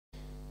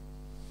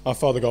Our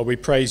Father God, we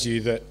praise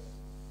you that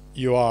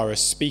you are a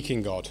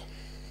speaking God,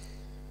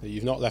 that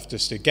you've not left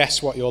us to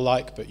guess what you're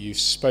like, but you've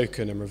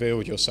spoken and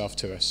revealed yourself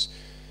to us.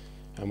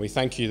 And we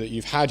thank you that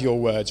you've had your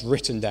words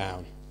written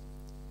down.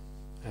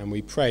 And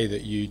we pray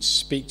that you'd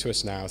speak to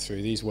us now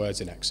through these words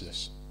in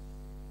Exodus.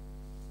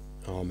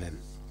 Amen.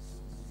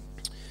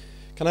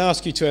 Can I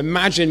ask you to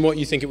imagine what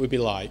you think it would be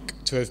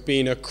like to have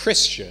been a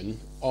Christian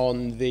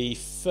on the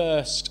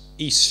first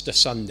Easter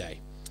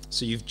Sunday?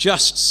 So you've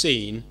just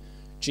seen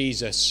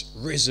Jesus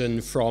risen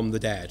from the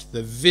dead,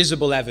 the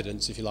visible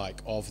evidence, if you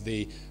like, of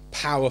the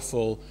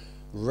powerful,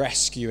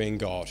 rescuing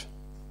God.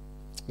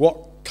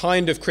 What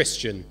kind of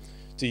Christian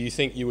do you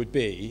think you would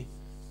be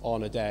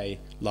on a day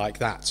like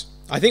that?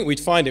 I think we'd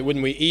find it,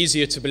 wouldn't we,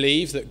 easier to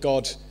believe that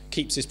God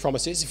keeps his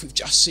promises if we've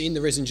just seen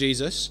the risen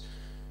Jesus.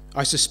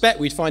 I suspect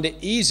we'd find it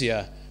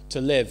easier to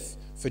live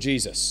for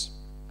Jesus.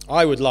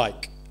 I would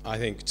like, I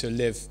think, to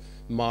live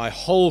my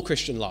whole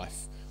Christian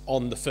life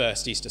on the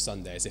first Easter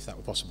Sunday, as if that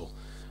were possible.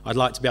 I'd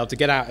like to be able to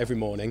get up every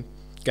morning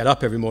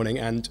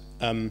and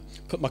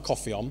put my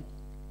coffee on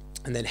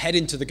and then head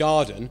into the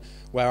garden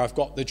where I've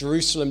got the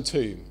Jerusalem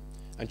tomb.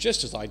 And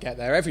just as I get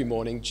there every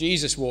morning,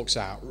 Jesus walks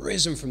out,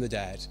 risen from the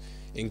dead,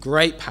 in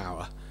great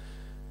power,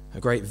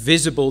 a great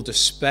visible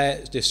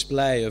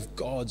display of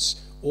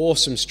God's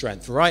awesome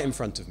strength right in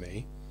front of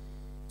me.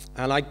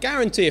 And I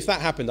guarantee if that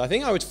happened, I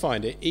think I would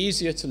find it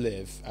easier to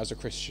live as a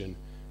Christian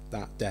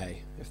that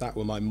day, if that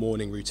were my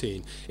morning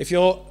routine. If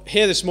you're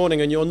here this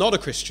morning and you're not a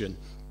Christian,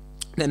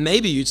 then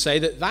maybe you'd say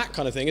that that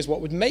kind of thing is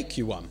what would make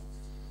you one.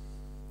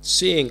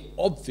 Seeing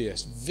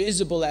obvious,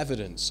 visible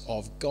evidence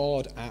of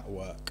God at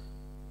work.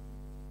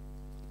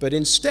 But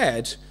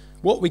instead,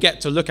 what we get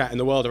to look at in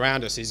the world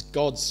around us is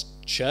God's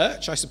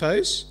church, I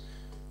suppose,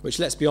 which,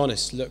 let's be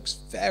honest, looks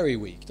very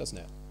weak, doesn't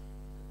it?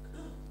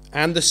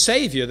 And the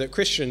Saviour that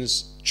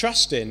Christians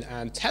trust in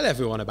and tell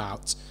everyone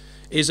about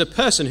is a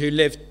person who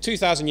lived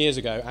 2,000 years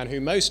ago and who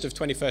most of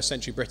 21st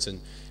century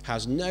Britain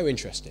has no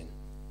interest in.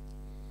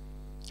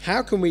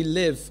 How can we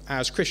live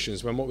as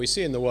Christians when what we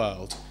see in the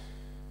world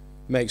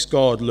makes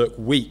God look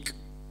weak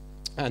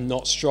and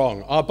not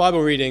strong? Our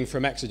Bible reading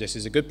from Exodus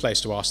is a good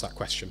place to ask that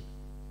question.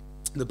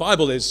 The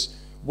Bible is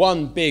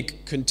one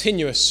big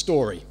continuous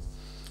story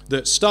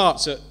that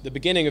starts at the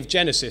beginning of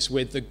Genesis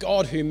with the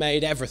God who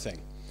made everything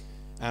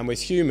and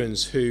with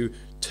humans who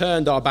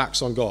turned our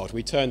backs on God.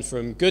 We turned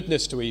from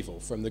goodness to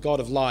evil, from the God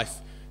of life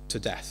to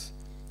death.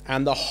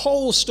 And the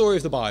whole story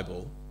of the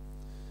Bible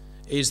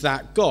is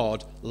that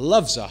God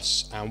loves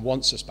us and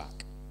wants us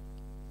back.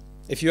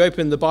 If you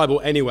open the Bible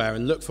anywhere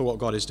and look for what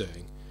God is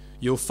doing,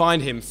 you'll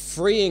find him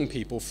freeing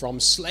people from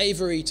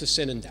slavery to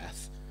sin and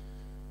death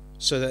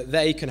so that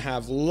they can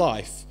have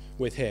life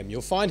with him.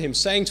 You'll find him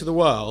saying to the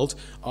world,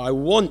 I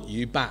want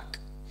you back.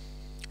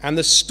 And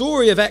the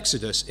story of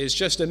Exodus is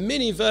just a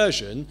mini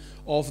version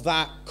of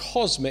that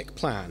cosmic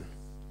plan.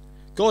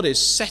 God is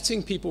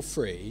setting people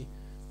free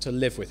to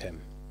live with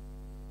him.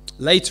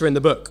 Later in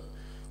the book,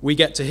 we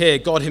get to hear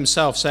God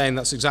himself saying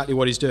that's exactly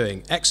what he's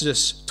doing.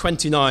 Exodus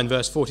 29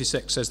 verse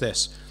 46 says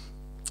this,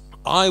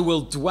 I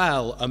will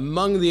dwell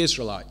among the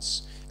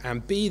Israelites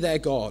and be their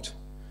God.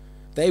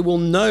 They will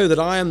know that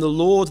I am the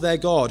Lord their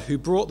God who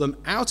brought them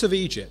out of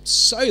Egypt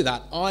so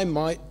that I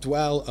might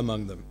dwell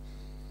among them.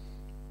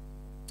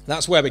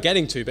 That's where we're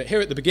getting to, but here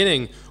at the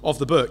beginning of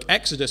the book,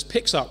 Exodus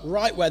picks up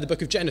right where the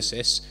book of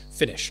Genesis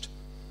finished.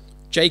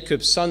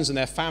 Jacob's sons and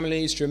their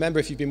families, do you remember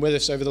if you've been with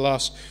us over the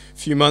last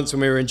few months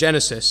when we were in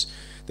Genesis,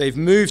 they've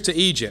moved to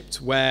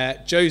Egypt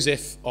where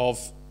Joseph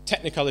of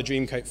Technicolor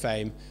Dreamcoat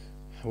fame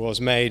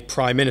was made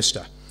prime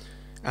minister.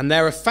 And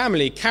they're a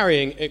family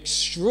carrying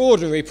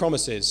extraordinary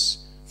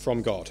promises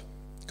from God.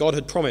 God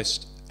had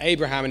promised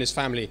Abraham and his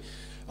family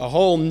a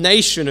whole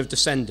nation of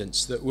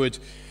descendants that would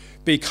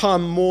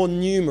become more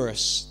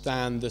numerous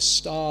than the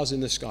stars in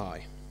the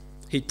sky.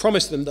 He'd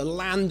promised them the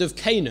land of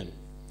Canaan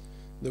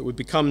that would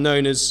become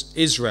known as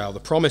Israel, the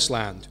promised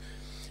land.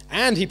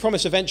 And he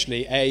promised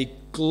eventually a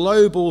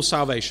global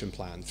salvation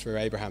plan through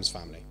Abraham's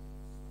family.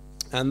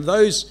 And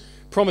those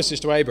promises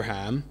to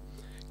Abraham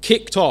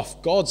kicked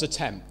off God's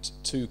attempt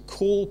to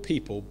call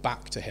people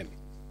back to him.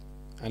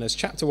 And as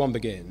chapter 1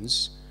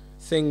 begins,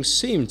 things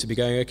seem to be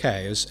going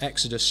okay as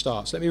Exodus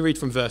starts. Let me read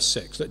from verse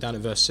 6. Look down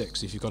at verse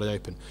 6 if you've got it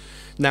open.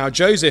 Now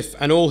Joseph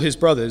and all his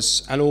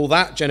brothers and all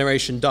that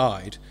generation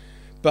died,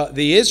 but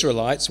the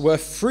Israelites were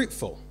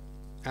fruitful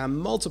and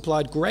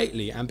multiplied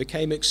greatly and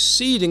became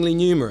exceedingly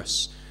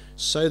numerous,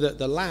 so that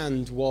the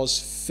land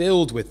was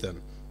filled with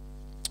them.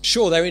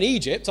 Sure, they're in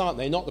Egypt, aren't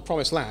they? Not the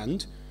promised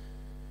land.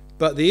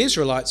 But the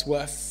Israelites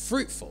were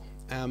fruitful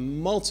and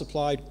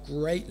multiplied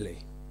greatly.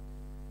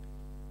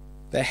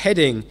 They're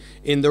heading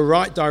in the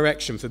right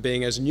direction for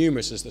being as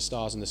numerous as the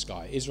stars in the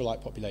sky.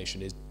 Israelite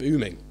population is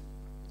booming.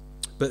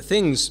 But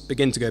things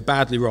begin to go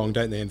badly wrong,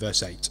 don't they, in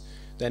verse 8?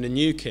 Then a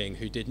new king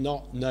who did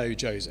not know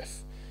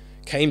Joseph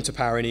came to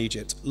power in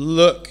Egypt.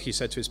 Look, he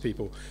said to his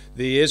people,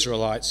 the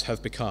Israelites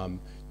have become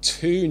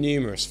too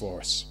numerous for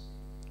us.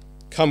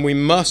 Come, we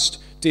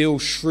must deal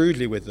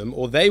shrewdly with them,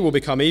 or they will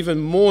become even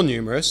more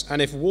numerous,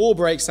 and if war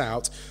breaks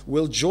out,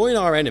 we'll join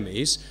our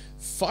enemies,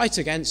 fight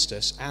against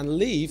us, and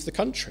leave the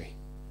country.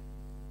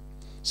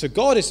 So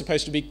God is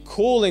supposed to be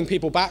calling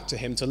people back to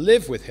him to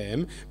live with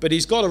him, but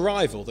he's got a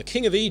rival, the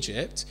king of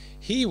Egypt.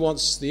 He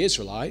wants the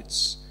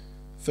Israelites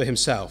for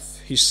himself.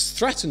 He's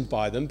threatened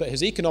by them, but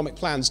his economic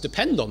plans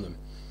depend on them.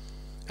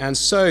 And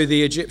so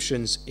the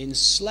Egyptians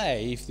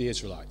enslave the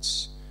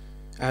Israelites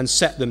and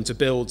set them to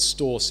build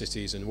store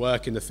cities and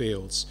work in the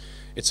fields.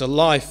 It's a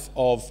life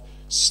of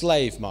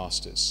slave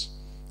masters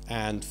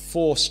and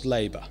forced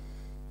labor.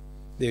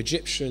 The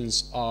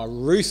Egyptians are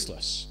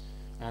ruthless,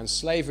 and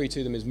slavery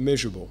to them is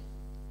miserable.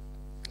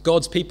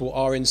 God's people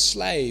are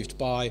enslaved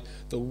by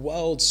the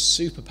world's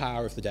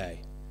superpower of the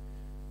day.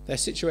 Their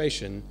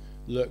situation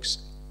looks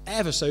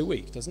ever so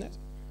weak, doesn't it?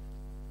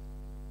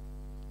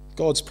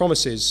 God's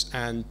promises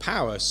and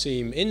power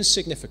seem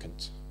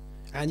insignificant.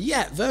 And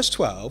yet, verse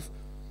 12,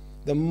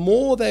 the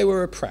more they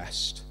were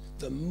oppressed,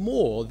 the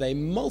more they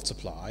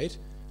multiplied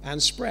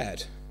and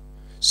spread.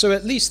 So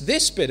at least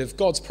this bit of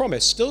God's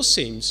promise still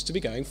seems to be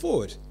going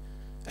forward.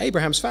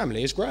 Abraham's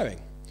family is growing.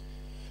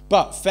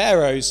 But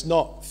Pharaoh's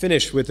not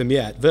finished with them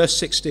yet. Verse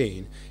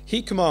 16,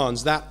 he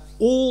commands that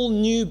all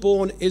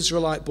newborn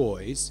Israelite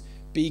boys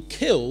be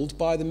killed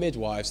by the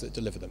midwives that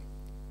deliver them.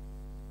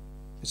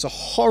 It's a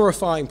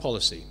horrifying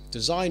policy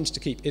designed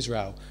to keep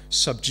Israel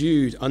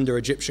subdued under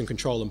Egyptian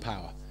control and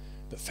power.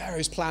 But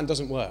Pharaoh's plan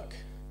doesn't work.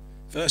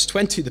 Verse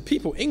 20, the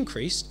people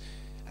increased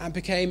and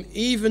became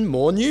even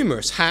more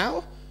numerous.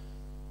 How?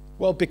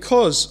 Well,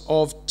 because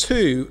of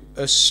two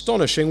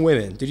astonishing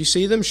women. Did you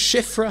see them?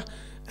 Shiphrah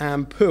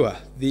and Puah,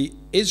 the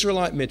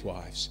Israelite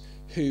midwives,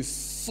 who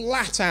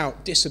flat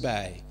out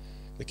disobey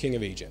the king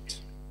of Egypt.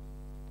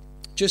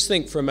 Just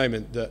think for a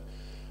moment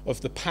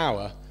of the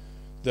power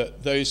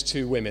that those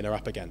two women are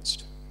up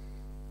against.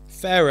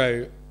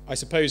 Pharaoh, I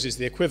suppose, is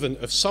the equivalent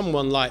of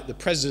someone like the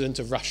president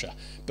of Russia,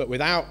 but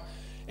without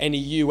any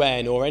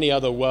UN or any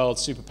other world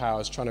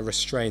superpowers trying to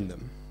restrain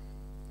them.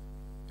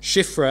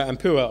 Shiphrah and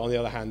Puah, on the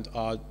other hand,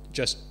 are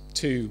just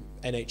two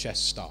NHS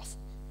staff.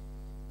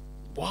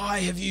 Why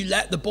have you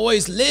let the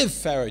boys live?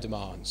 Pharaoh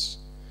demands.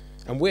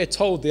 And we're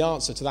told the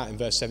answer to that in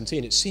verse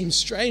 17. It seems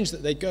strange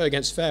that they go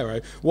against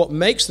Pharaoh. What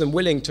makes them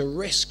willing to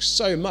risk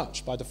so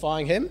much by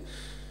defying him?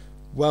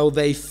 Well,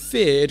 they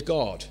feared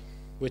God.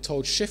 We're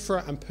told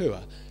Shiphrah and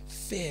Puah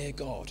fear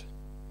God.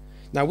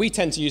 Now, we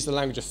tend to use the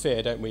language of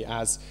fear, don't we,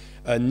 as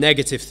a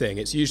negative thing.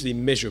 It's usually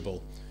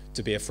miserable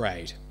to be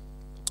afraid.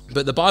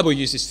 But the Bible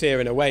uses fear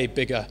in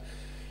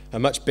a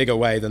much bigger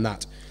way than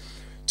that.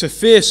 To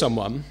fear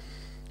someone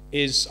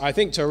is, I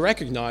think, to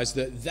recognize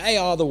that they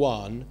are the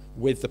one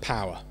with the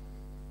power.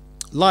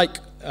 Like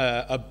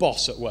a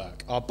boss at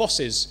work. Our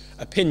boss's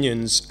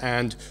opinions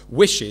and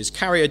wishes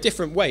carry a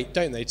different weight,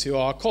 don't they, to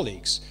our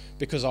colleagues,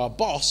 because our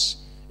boss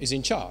is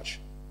in charge.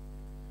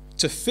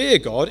 To fear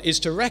God is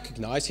to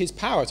recognize his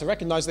power, to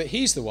recognize that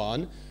he's the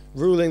one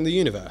ruling the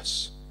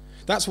universe.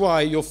 That's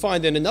why you'll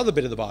find in another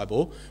bit of the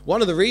Bible,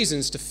 one of the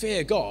reasons to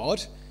fear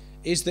God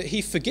is that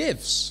he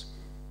forgives.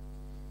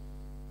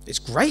 It's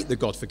great that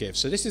God forgives.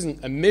 So this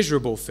isn't a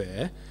miserable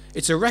fear.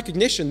 It's a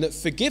recognition that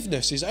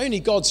forgiveness is only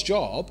God's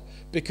job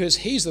because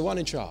he's the one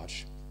in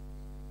charge.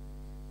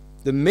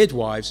 The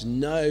midwives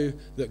know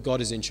that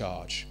God is in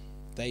charge.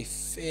 They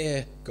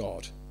fear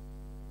God.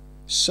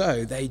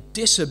 So they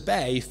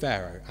disobey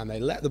Pharaoh and they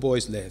let the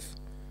boys live.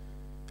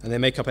 And they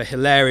make up a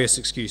hilarious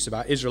excuse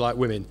about Israelite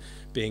women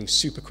being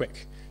super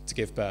quick to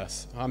give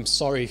birth. I'm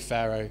sorry,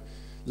 Pharaoh.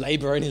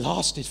 Labor only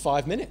lasted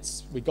 5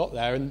 minutes. We got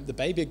there and the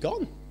baby had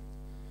gone.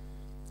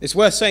 It's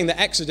worth saying that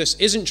Exodus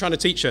isn't trying to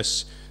teach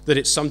us that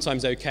it's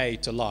sometimes okay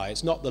to lie.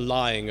 It's not the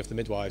lying of the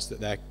midwives that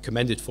they're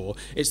commended for.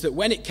 It's that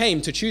when it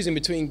came to choosing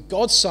between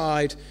God's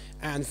side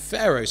and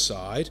Pharaoh's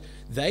side,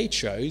 they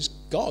chose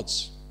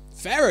God's.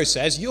 Pharaoh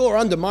says, you're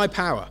under my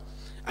power.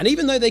 And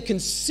even though they can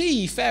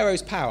see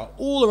Pharaoh's power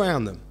all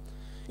around them,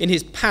 in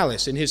his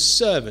palace, in his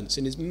servants,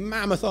 in his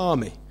mammoth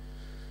army,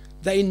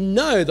 they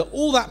know that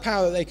all that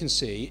power that they can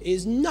see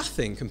is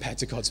nothing compared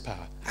to God's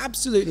power.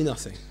 Absolutely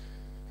nothing.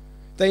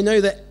 They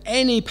know that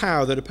any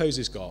power that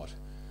opposes God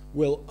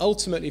will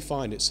ultimately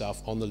find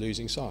itself on the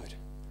losing side.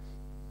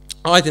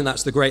 I think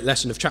that's the great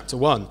lesson of chapter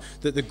 1,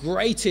 that the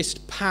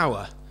greatest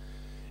power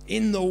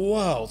in the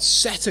world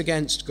set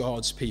against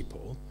God's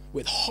people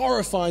with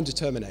horrifying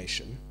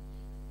determination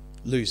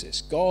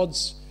loses. God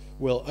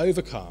will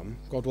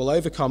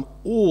overcome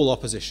all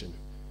opposition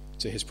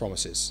to his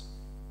promises.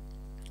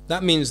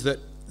 That means that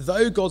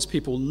though God's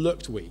people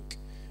looked weak,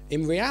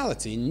 in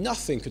reality,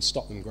 nothing could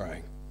stop them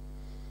growing.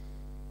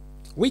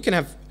 We can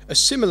have a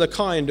similar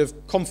kind of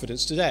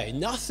confidence today.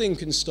 Nothing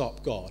can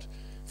stop God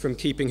from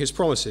keeping his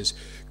promises.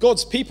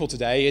 God's people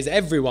today is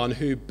everyone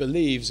who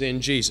believes in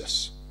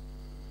Jesus.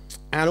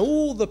 And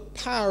all the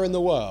power in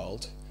the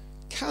world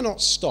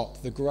cannot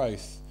stop the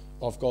growth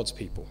of God's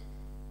people.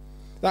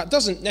 That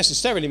doesn't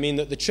necessarily mean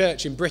that the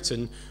church in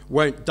Britain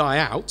won't die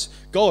out.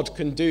 God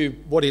can do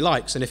what he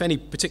likes, and if any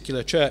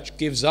particular church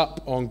gives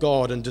up on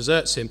God and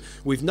deserts him,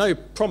 we've no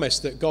promise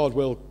that God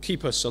will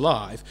keep us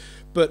alive.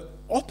 But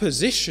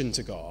opposition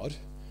to God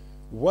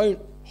won't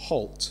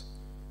halt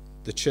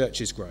the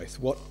church's growth.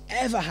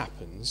 Whatever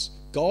happens,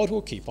 God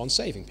will keep on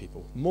saving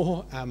people,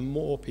 more and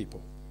more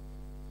people.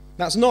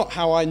 That's not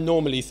how I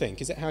normally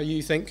think. Is it how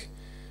you think?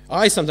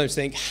 I sometimes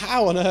think,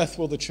 how on earth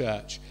will the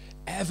church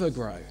ever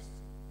grow?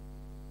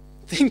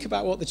 Think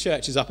about what the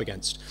church is up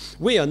against.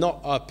 We are not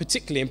a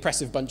particularly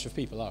impressive bunch of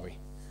people, are we?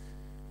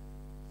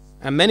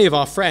 And many of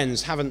our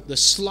friends haven't the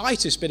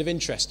slightest bit of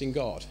interest in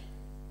God.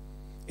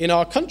 In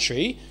our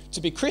country,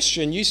 to be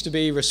Christian used to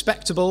be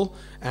respectable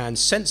and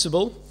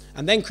sensible,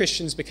 and then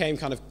Christians became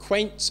kind of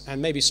quaint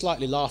and maybe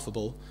slightly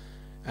laughable,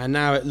 and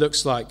now it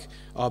looks like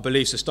our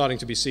beliefs are starting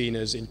to be seen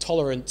as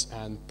intolerant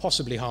and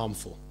possibly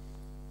harmful.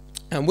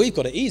 And we've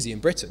got it easy in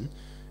Britain.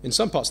 In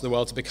some parts of the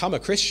world, to become a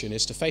Christian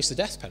is to face the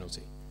death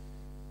penalty.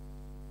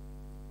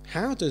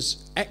 How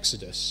does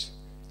Exodus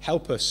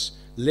help us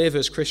live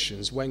as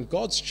Christians when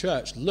God's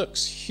church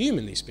looks,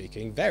 humanly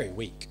speaking, very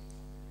weak?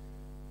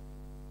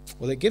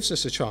 Well, it gives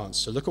us a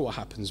chance to look at what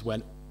happens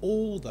when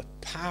all the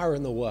power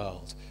in the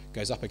world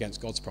goes up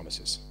against God's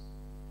promises.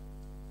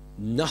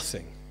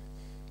 Nothing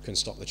can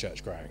stop the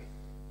church growing.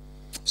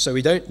 So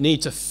we don't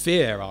need to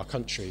fear our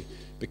country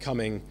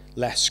becoming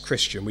less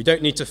Christian. We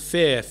don't need to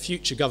fear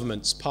future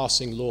governments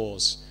passing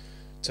laws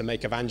to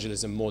make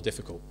evangelism more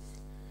difficult.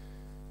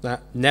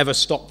 That never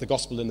stopped the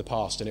gospel in the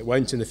past, and it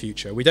won't in the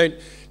future. We don't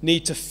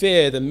need to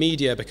fear the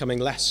media becoming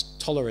less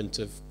tolerant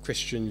of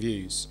Christian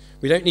views.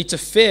 We don't need to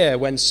fear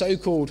when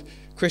so-called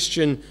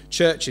Christian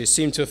churches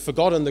seem to have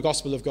forgotten the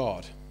gospel of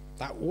God.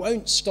 That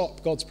won't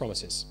stop God's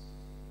promises.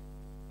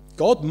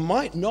 God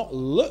might not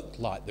look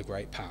like the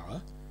great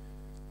power,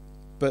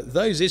 but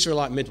those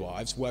Israelite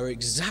midwives were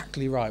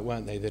exactly right,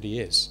 weren't they, that he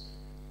is.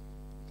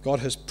 God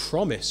has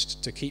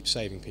promised to keep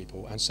saving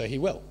people, and so he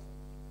will.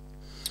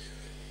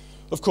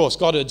 Of course,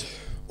 God had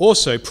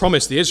also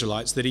promised the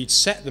Israelites that he'd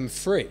set them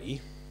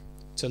free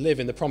to live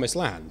in the promised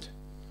land.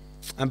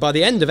 And by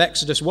the end of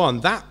Exodus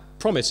 1, that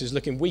promise is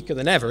looking weaker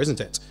than ever,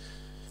 isn't it?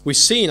 We've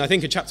seen, I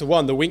think, in chapter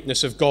 1, the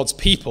weakness of God's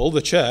people,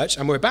 the church,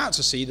 and we're about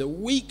to see the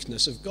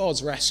weakness of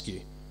God's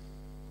rescue.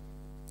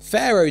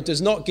 Pharaoh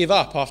does not give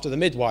up after the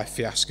midwife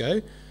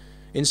fiasco.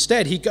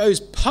 Instead, he goes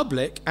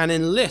public and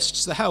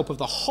enlists the help of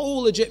the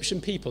whole Egyptian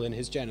people in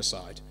his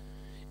genocide.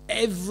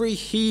 Every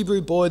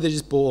Hebrew boy that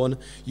is born,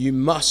 you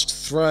must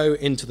throw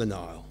into the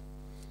Nile.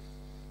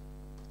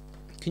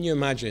 Can you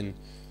imagine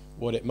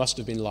what it must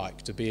have been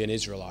like to be an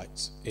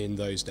Israelite in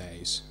those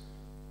days?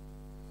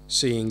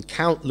 Seeing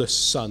countless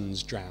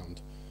sons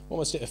drowned. What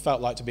must it have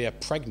felt like to be a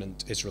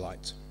pregnant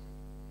Israelite?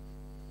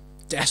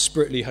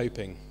 Desperately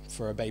hoping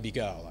for a baby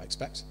girl, I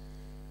expect,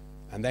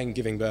 and then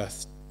giving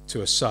birth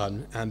to a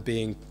son and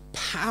being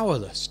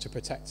powerless to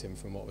protect him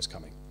from what was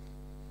coming.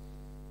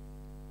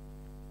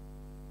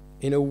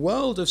 In a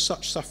world of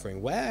such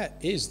suffering, where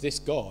is this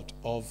God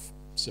of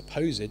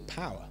supposed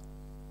power?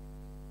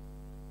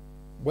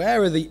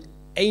 Where are the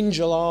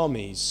angel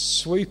armies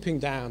swooping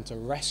down to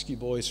rescue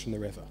boys from the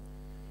river?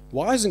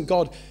 Why doesn't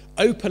God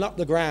open up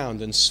the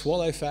ground and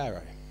swallow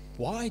Pharaoh?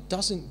 Why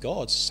doesn't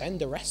God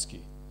send a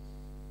rescue?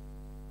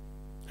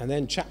 And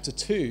then chapter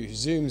 2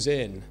 zooms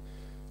in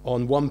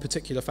on one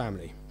particular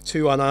family,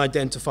 two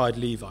unidentified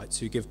Levites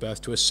who give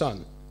birth to a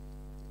son.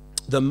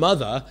 The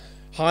mother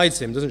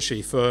hides him, doesn't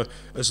she, for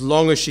as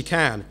long as she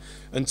can,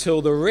 until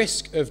the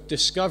risk of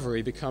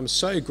discovery becomes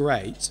so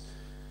great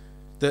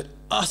that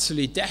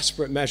utterly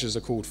desperate measures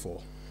are called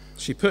for.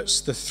 She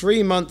puts the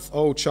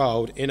 3-month-old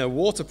child in a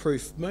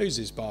waterproof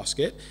Moses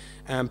basket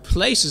and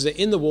places it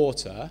in the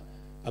water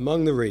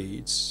among the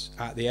reeds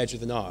at the edge of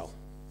the Nile,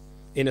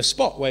 in a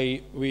spot where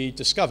we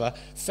discover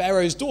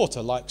Pharaoh's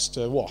daughter likes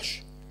to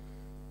wash.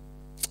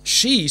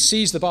 She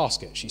sees the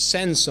basket. She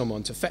sends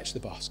someone to fetch the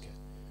basket,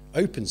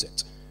 opens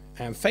it,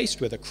 and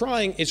faced with a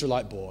crying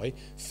Israelite boy,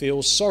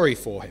 feels sorry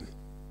for him.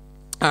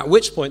 At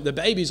which point the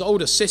baby's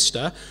older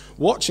sister,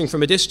 watching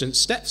from a distance,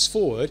 steps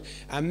forward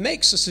and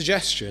makes a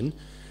suggestion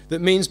that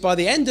means by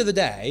the end of the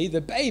day,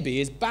 the baby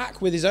is back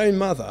with his own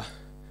mother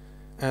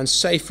and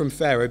safe from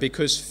Pharaoh,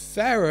 because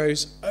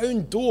Pharaoh's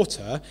own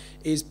daughter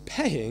is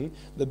paying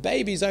the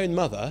baby's own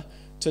mother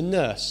to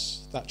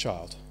nurse that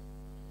child.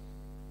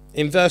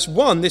 In verse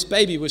 1, this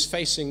baby was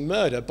facing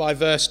murder. By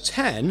verse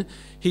 10,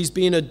 he's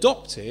been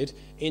adopted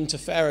into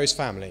Pharaoh's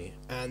family.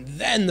 And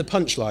then the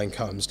punchline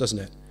comes, doesn't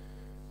it?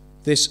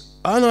 This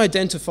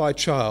unidentified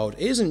child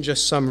isn't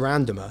just some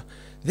randomer.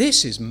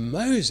 This is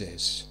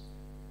Moses,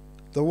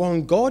 the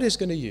one God is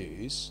going to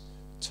use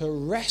to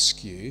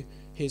rescue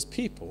his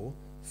people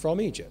from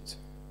Egypt.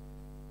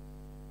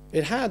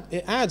 It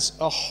adds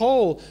a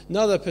whole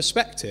nother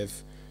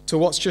perspective to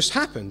what's just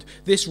happened.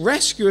 This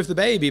rescue of the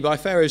baby by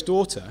Pharaoh's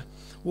daughter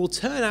will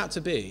turn out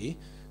to be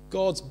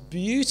God's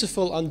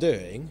beautiful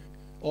undoing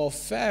of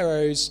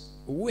Pharaoh's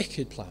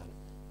wicked plan.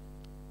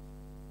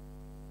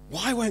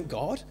 Why won't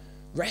God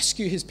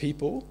rescue his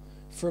people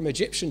from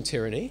Egyptian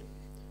tyranny?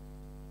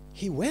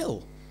 He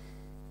will.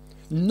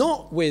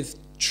 Not with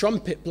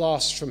trumpet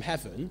blasts from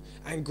heaven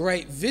and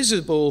great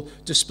visible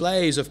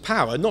displays of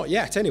power, not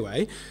yet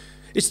anyway.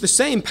 It's the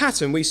same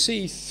pattern we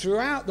see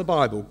throughout the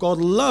Bible. God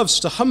loves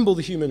to humble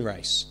the human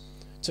race,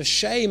 to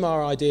shame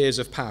our ideas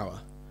of power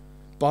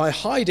by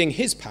hiding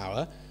his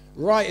power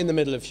right in the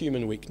middle of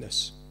human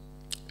weakness.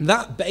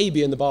 That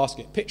baby in the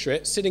basket, picture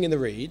it, sitting in the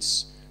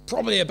reeds,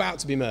 probably about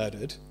to be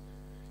murdered.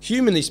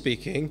 Humanly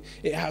speaking,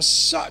 it has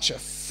such a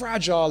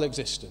fragile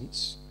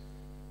existence,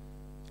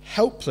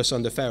 helpless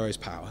under Pharaoh's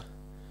power,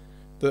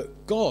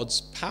 but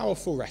God's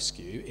powerful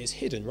rescue is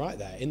hidden right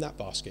there in that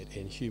basket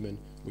in human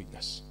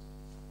weakness.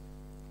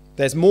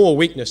 There's more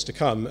weakness to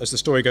come as the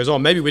story goes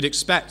on. Maybe we'd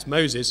expect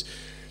Moses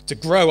to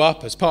grow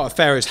up as part of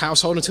Pharaoh's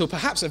household until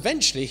perhaps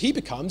eventually he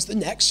becomes the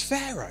next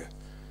Pharaoh.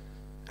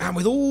 And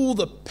with all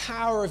the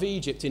power of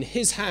Egypt in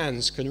his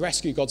hands, can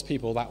rescue God's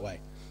people that way.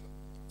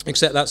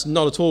 Except that's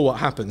not at all what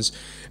happens.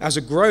 As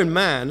a grown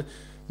man,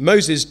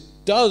 Moses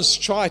does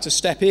try to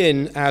step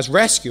in as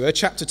rescuer.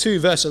 Chapter 2,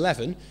 verse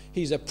 11.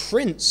 He's a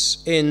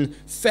prince in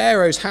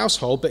Pharaoh's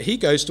household, but he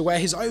goes to where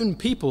his own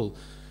people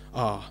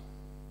are.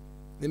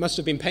 It must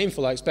have been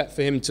painful, I expect,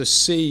 for him to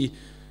see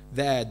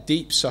their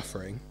deep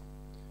suffering.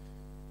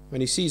 When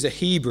he sees a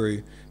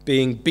Hebrew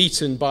being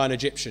beaten by an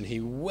Egyptian,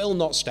 he will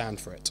not stand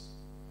for it.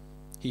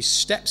 He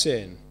steps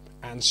in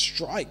and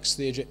strikes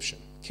the Egyptian,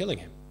 killing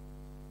him.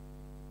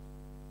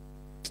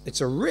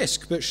 It's a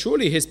risk, but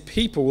surely his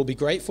people will be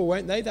grateful,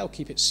 won't they? They'll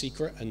keep it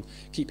secret and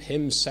keep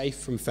him safe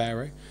from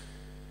Pharaoh.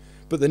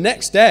 But the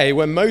next day,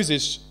 when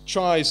Moses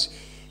tries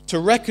to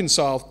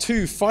reconcile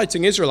two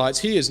fighting Israelites,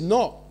 he is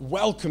not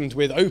welcomed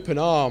with open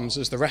arms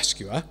as the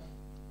rescuer.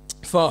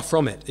 Far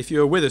from it. If you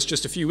were with us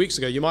just a few weeks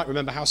ago, you might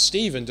remember how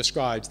Stephen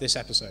described this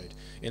episode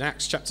in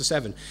Acts chapter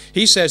 7.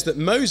 He says that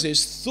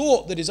Moses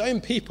thought that his own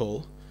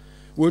people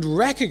would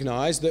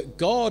recognize that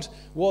God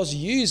was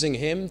using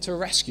him to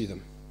rescue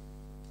them.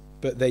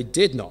 But they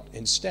did not.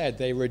 Instead,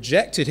 they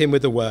rejected him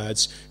with the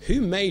words,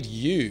 "Who made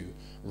you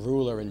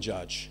ruler and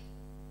judge?"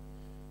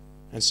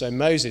 And so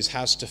Moses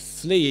has to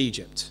flee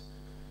Egypt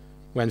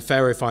when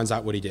Pharaoh finds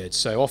out what he did.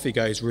 So off he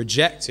goes,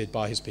 rejected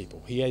by his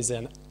people. He is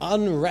an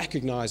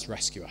unrecognized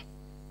rescuer.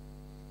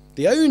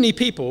 The only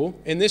people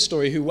in this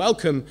story who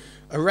welcome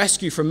a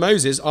rescue from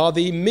Moses are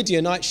the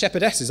Midianite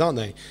shepherdesses, aren't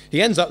they?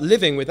 He ends up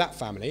living with that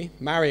family,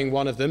 marrying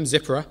one of them,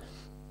 Zipporah,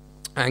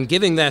 and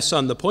giving their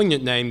son the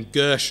poignant name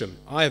Gershom.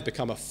 I have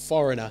become a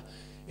foreigner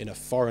in a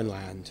foreign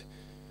land.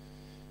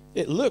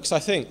 It looks, I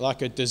think,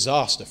 like a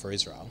disaster for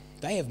Israel.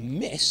 They have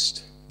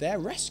missed their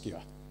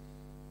rescuer.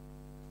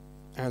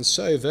 And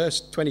so,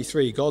 verse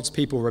 23, God's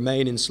people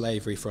remain in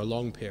slavery for a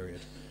long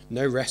period.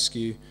 No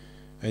rescue,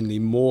 only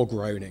more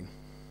groaning.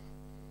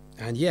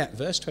 And yet,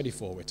 verse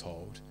 24, we're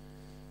told,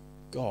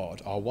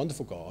 God, our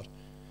wonderful God,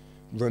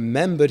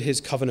 remembered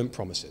his covenant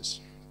promises.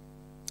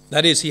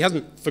 That is, he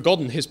hasn't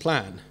forgotten his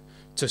plan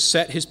to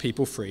set his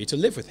people free to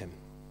live with him.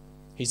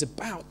 He's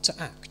about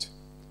to act.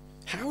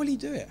 How will he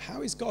do it?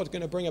 How is God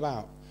going to bring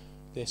about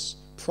this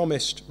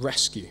promised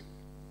rescue?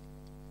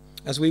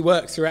 As we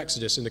work through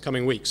Exodus in the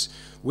coming weeks,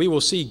 we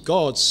will see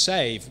God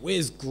save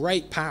with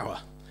great power,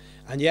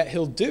 and yet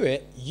he'll do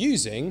it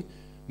using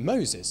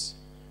Moses,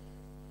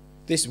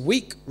 this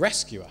weak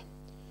rescuer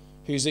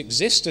whose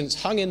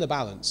existence hung in the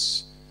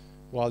balance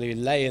while he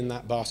lay in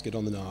that basket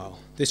on the Nile.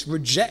 This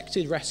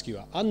rejected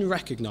rescuer,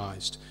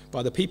 unrecognized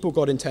by the people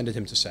God intended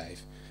him to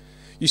save.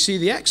 You see,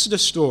 the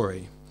Exodus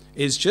story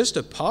is just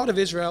a part of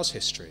Israel's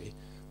history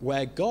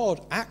where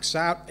God acts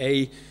out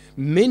a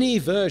mini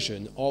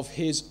version of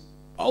his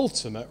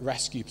ultimate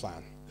rescue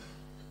plan.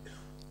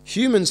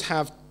 Humans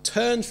have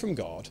turned from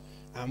God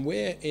and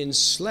we're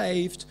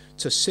enslaved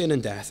to sin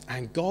and death,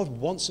 and God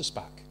wants us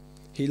back.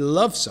 He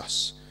loves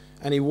us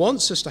and he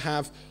wants us to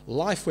have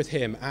life with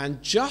him.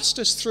 And just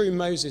as through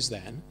Moses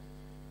then,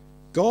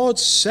 God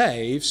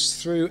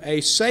saves through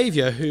a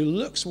savior who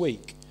looks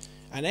weak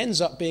and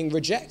ends up being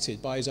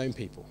rejected by his own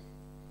people.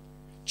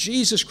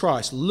 Jesus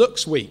Christ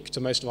looks weak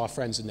to most of our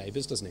friends and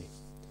neighbors, doesn't he?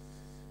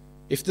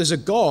 If there's a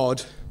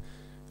God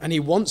and he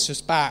wants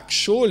us back,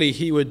 surely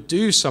he would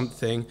do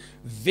something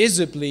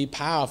visibly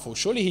powerful.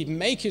 Surely he'd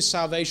make his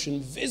salvation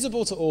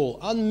visible to all,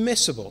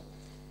 unmissable.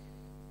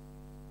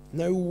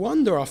 No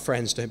wonder our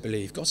friends don't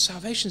believe. God's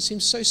salvation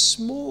seems so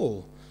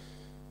small.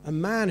 A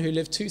man who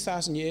lived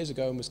 2,000 years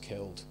ago and was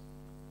killed.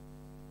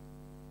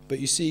 But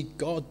you see,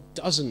 God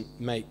doesn't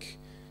make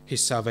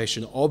his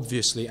salvation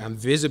obviously and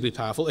visibly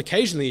powerful.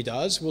 Occasionally he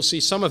does. We'll see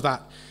some of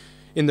that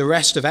in the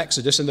rest of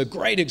Exodus, and the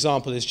great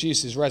example is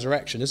Jesus'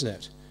 resurrection, isn't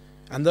it?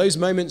 And those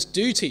moments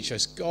do teach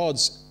us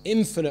God's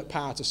infinite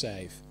power to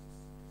save.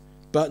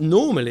 But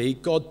normally,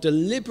 God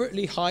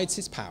deliberately hides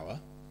his power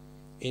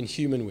in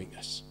human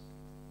weakness.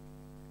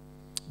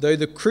 Though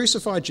the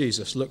crucified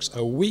Jesus looks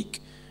a weak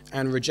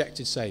and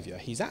rejected Saviour,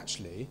 he's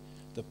actually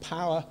the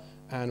power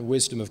and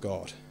wisdom of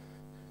God.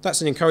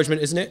 That's an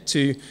encouragement, isn't it?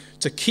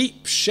 To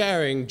keep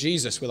sharing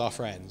Jesus with our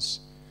friends,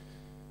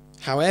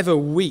 however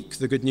weak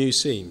the good news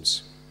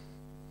seems.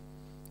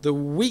 The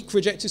weak,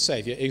 rejected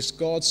Saviour is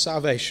God's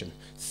salvation.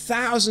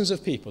 Thousands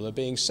of people are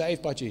being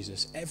saved by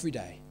Jesus every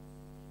day.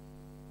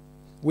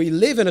 We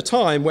live in a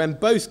time when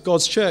both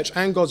God's church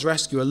and God's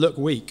rescuer look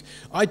weak.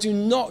 I do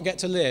not get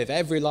to live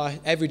every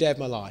day of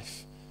my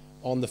life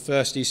on the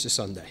first Easter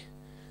Sunday.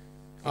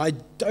 I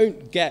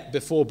don't get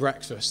before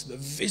breakfast the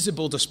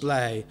visible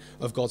display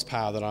of God's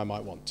power that I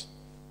might want.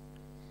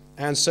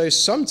 And so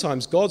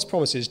sometimes God's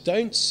promises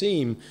don't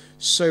seem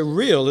so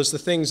real as the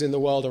things in the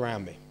world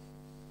around me.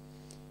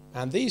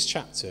 And these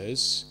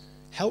chapters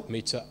help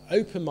me to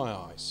open my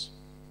eyes.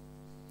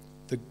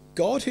 The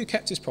God who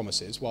kept his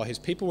promises while his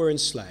people were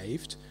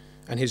enslaved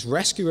and his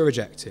rescuer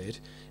rejected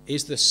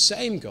is the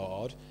same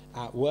God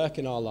at work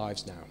in our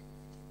lives now.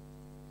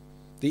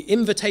 The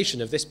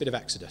invitation of this bit of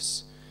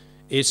Exodus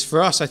is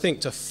for us, I think,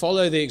 to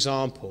follow the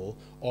example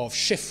of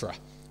Shiphrah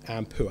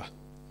and Puah.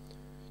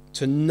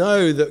 To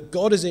know that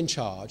God is in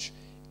charge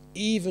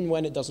even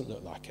when it doesn't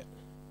look like it.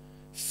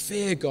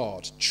 Fear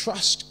God,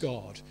 trust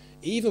God,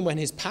 even when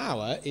his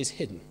power is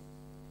hidden.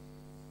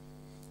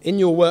 In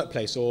your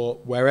workplace or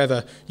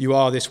wherever you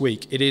are this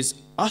week, it is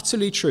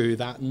utterly true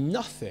that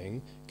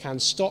nothing can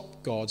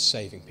stop God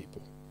saving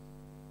people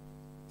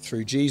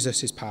through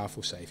Jesus, his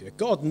powerful Saviour.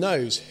 God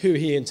knows who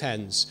he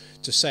intends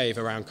to save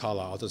around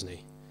Carlisle, doesn't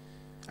he?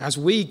 As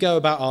we go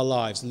about our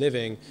lives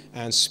living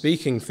and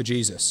speaking for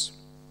Jesus,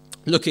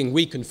 looking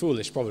weak and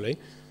foolish probably,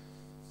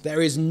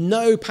 there is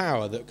no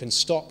power that can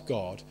stop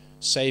God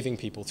saving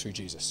people through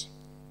Jesus.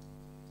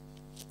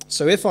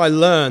 So if I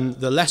learn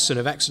the lesson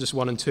of Exodus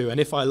 1 and 2, and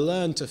if I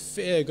learn to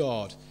fear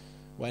God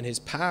when his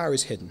power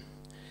is hidden,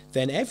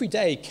 then every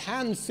day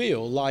can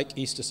feel like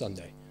Easter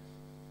Sunday.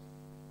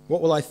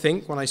 What will I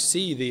think when I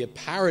see the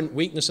apparent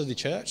weakness of the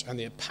church and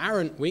the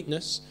apparent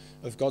weakness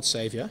of God's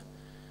Saviour?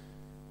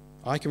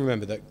 I can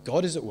remember that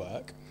God is at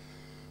work,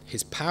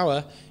 his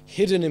power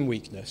hidden in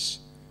weakness,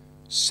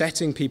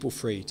 setting people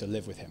free to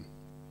live with him.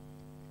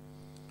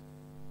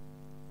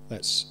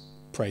 Let's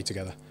pray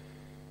together.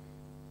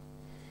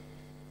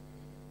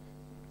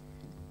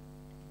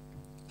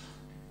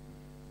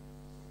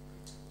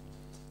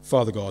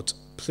 Father God,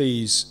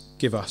 please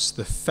give us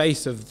the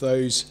faith of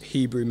those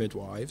Hebrew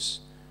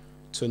midwives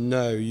to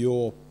know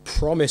your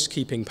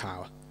promise-keeping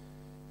power,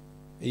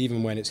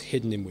 even when it's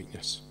hidden in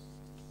weakness.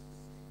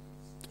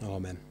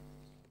 Amen.